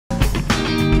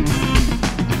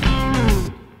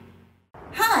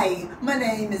Hi, my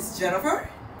name is Jennifer.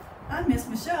 I'm Miss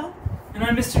Michelle. And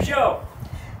I'm Mr. Joe.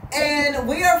 And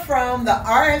we are from the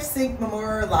R.F. Sink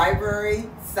Memorial Library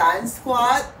Science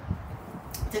Squad.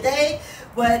 Today,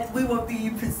 what we will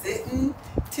be presenting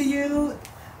to you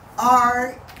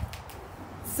are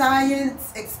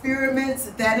science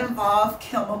experiments that involve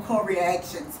chemical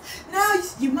reactions. Now,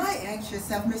 you might ask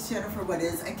yourself, Miss Jennifer, what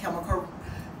is a chemical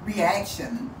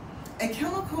reaction? A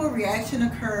chemical reaction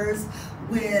occurs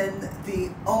when the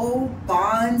old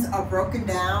bonds are broken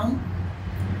down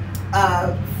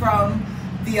from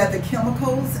the other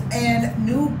chemicals and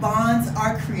new bonds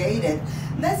are created.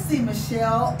 Let's see,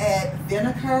 Michelle, add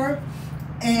vinegar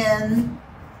and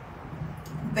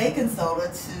baking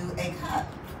soda to a cup.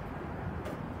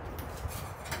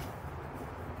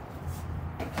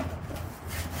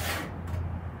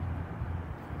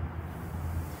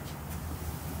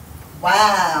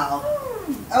 Wow.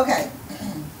 Okay.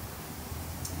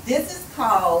 This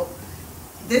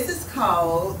is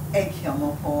called a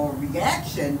chemical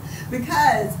reaction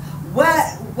because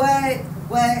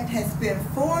what has been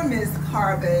formed is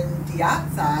carbon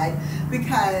dioxide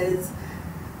because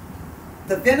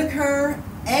the vinegar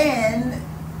and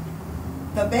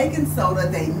the baking soda,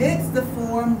 they mix to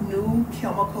form new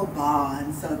chemical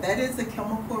bonds. So that is a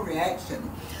chemical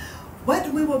reaction.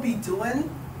 What we will be doing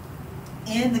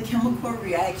in the chemical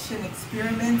reaction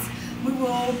experiments, we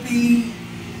will be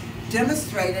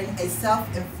demonstrating a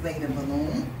self-inflating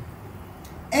balloon,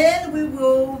 and we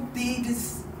will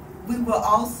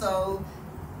also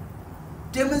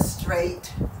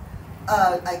demonstrate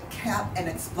a cap, an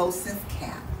explosive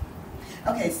cap.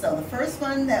 Okay, so the first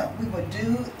one that we will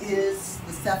do is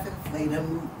the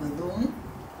self-inflating balloon.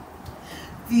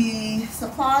 The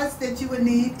supplies that you would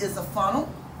need is a funnel.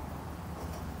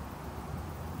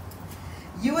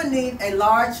 You would need a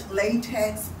large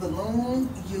latex balloon.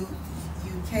 You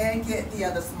can get the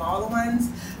other smaller ones,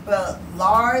 but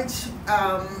large,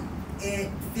 it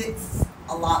fits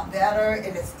a lot better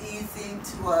and it's easy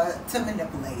to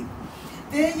manipulate.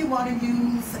 Then you want to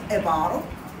use a bottle,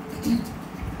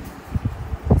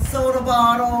 soda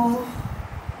bottle,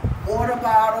 water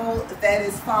bottle, that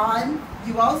is fine.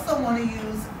 You also want to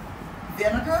use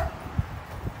vinegar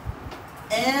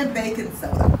and baking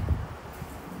soda.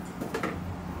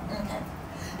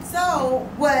 So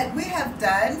what we have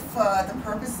done for the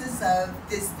purposes of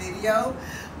this video,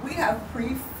 we have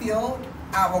pre-filled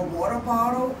our water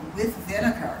bottle with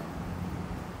vinegar.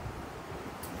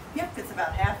 Yep, it's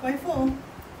about halfway full.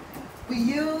 We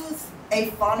use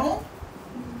a funnel.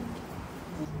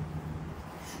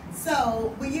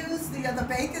 So we use the other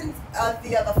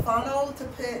funnel to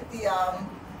put the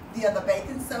other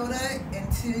baking soda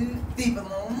into the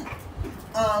balloon.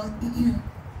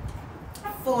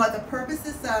 For the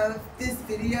purposes of this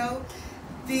video,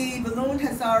 the balloon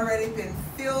has already been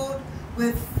filled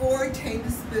with 4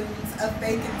 tablespoons of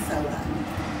baking soda.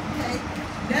 Okay.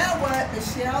 Now what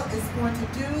Michelle is going to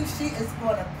do, she is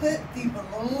going to put the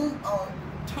balloon on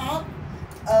top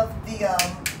of the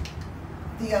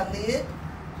lid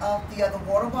of the other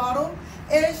water bottle,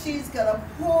 and she's going to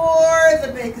pour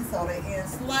the baking soda in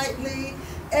slightly,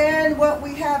 and what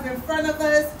we have in front of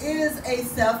us is a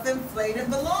self-inflating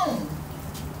balloon.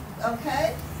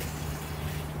 Okay.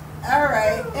 All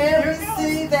right. And we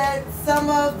see that some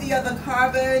of the other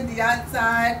carbon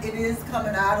dioxide, it is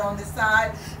coming out on the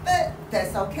side, but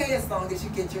that's okay as long as you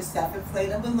get your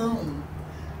self-inflating balloon.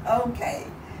 Okay.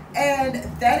 And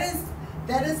that is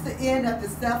the end of the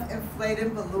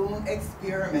self-inflating balloon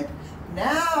experiment.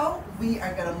 Now we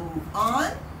are going to move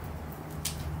on.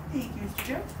 Thank you, Mr.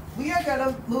 Joe. We are going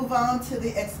to move on to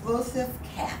the explosive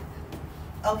cap.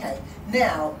 Okay.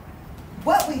 Now,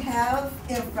 what we have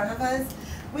in front of us,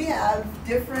 we have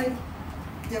different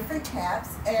caps,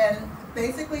 and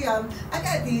basically I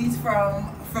got these from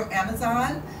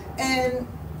Amazon, and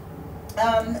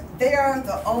they are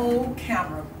the old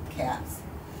camera caps.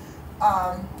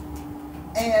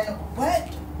 And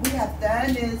what we have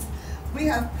done is we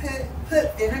have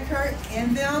put vinegar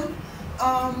in them,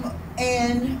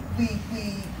 and we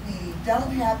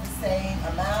don't have the same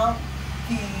amount.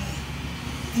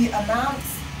 The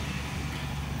amounts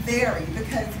vary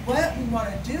because what we want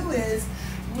to do is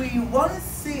we want to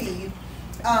see,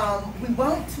 we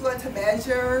want to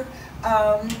measure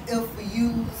if we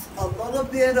use a little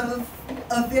bit of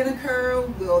vinegar,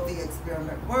 will the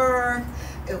experiment work?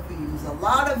 If we use a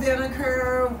lot of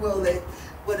vinegar, will it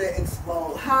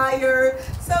explode higher?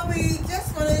 So we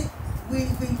just want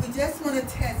to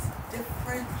test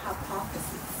different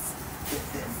hypotheses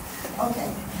with this.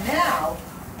 Okay, now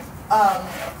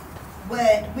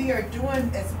what we are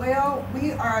doing as well,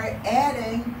 we are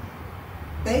adding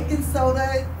baking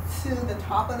soda to the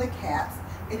top of the caps.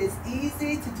 It is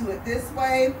easy to do it this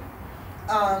way,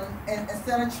 and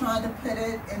instead of trying to put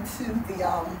it into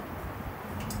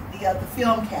the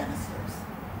film canisters.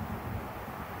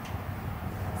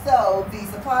 So the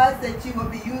supplies that you will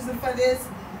be using for this: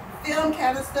 film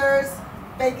canisters,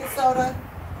 baking soda,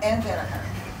 and vinegar.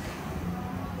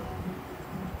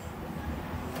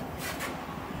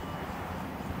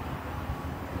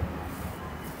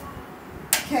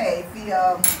 Okay,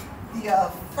 the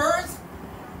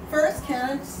first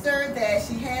canister that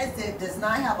she has, it does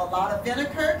not have a lot of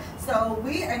vinegar, so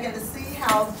we are going to see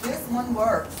how this one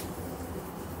works.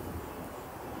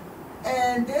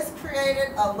 And this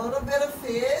created a little bit of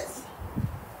fizz.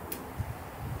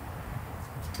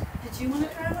 Did you want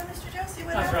to try one, Mr. Joe? See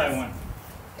what I'll happens? try one.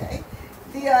 Okay.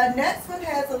 The next one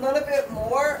has a little bit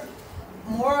more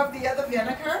of the other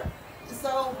vinegar,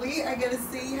 so we are going to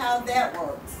see how that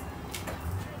works.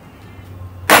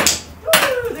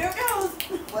 Woo, there it goes.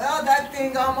 Well, that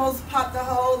thing almost popped a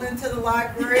hole into the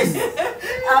library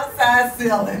outside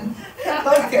ceiling.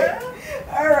 Okay.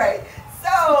 All right.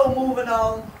 So moving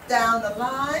on down the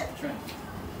line.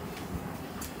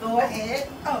 Go ahead.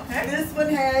 Okay. This one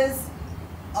has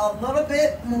a little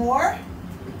bit more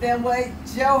than what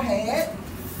Joe had.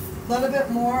 A little bit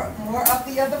more of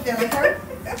the other vinegar.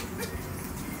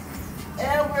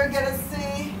 And we're gonna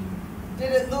see,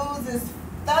 did it lose its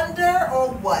thunder or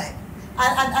what?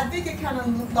 I think it kind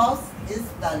of lost its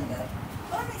thunder.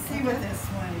 Let me see what this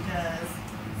one does.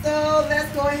 So let's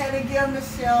go ahead and give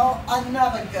Michelle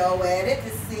another go at it to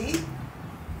see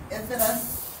if it'll.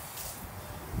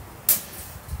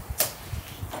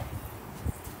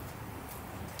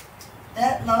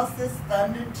 That lost its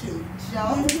thunder too.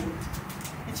 Joe,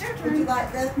 It's your would you turn.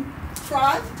 like to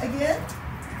try again?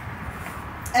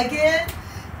 Again,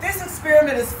 this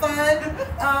experiment is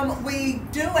fun. We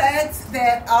do ask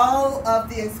that all of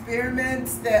the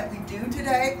experiments that we do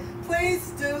today, please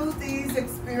do these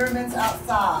experiments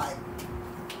outside.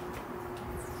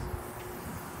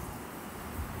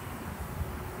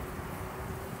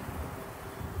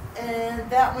 And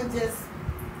that one just,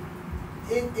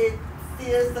 it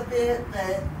fizzed a bit,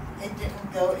 but it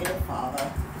didn't go any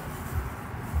farther.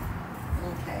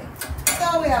 Okay,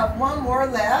 so we have one more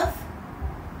left.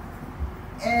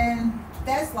 And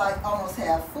that's like almost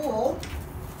half full.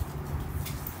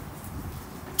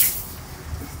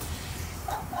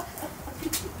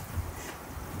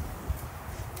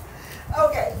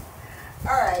 Okay,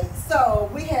 all right, so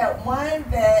we have one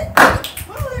that,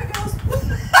 Oh, there it goes.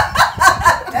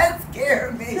 that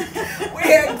scared me. We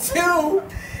had two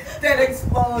that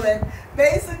exploded.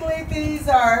 Basically, these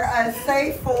are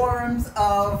safe forms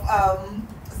of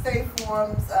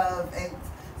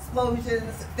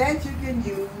explosions that you can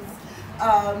use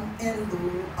in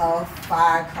lieu of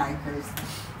firecrackers.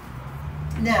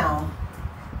 Now,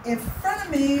 in front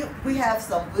of me, we have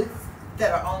some books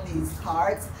that are on these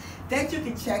cards that you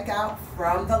can check out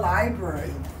from the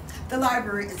library. The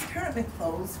library is currently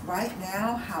closed right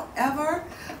now. However,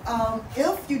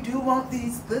 if you do want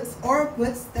these books or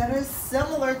books that are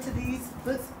similar to these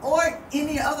books or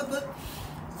any other book,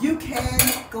 you can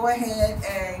go ahead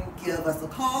and give us a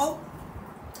call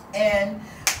and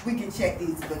we can check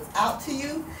these books out to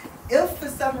you. If for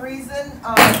some reason,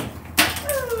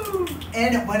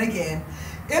 and it went again,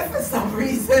 if for some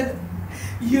reason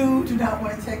you do not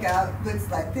want to check out books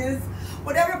like this,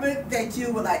 whatever book that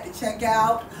you would like to check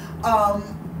out,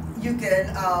 you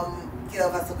can give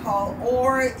us a call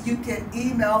or you can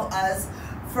email us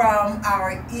from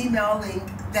our email link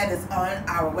that is on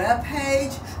our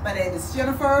webpage. My name is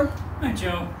Jennifer. Hi,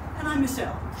 Joe. And I'm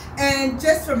Michelle. And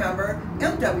just remember,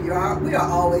 MWR, we are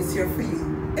always here for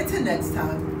you. Until next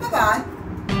time, bye-bye.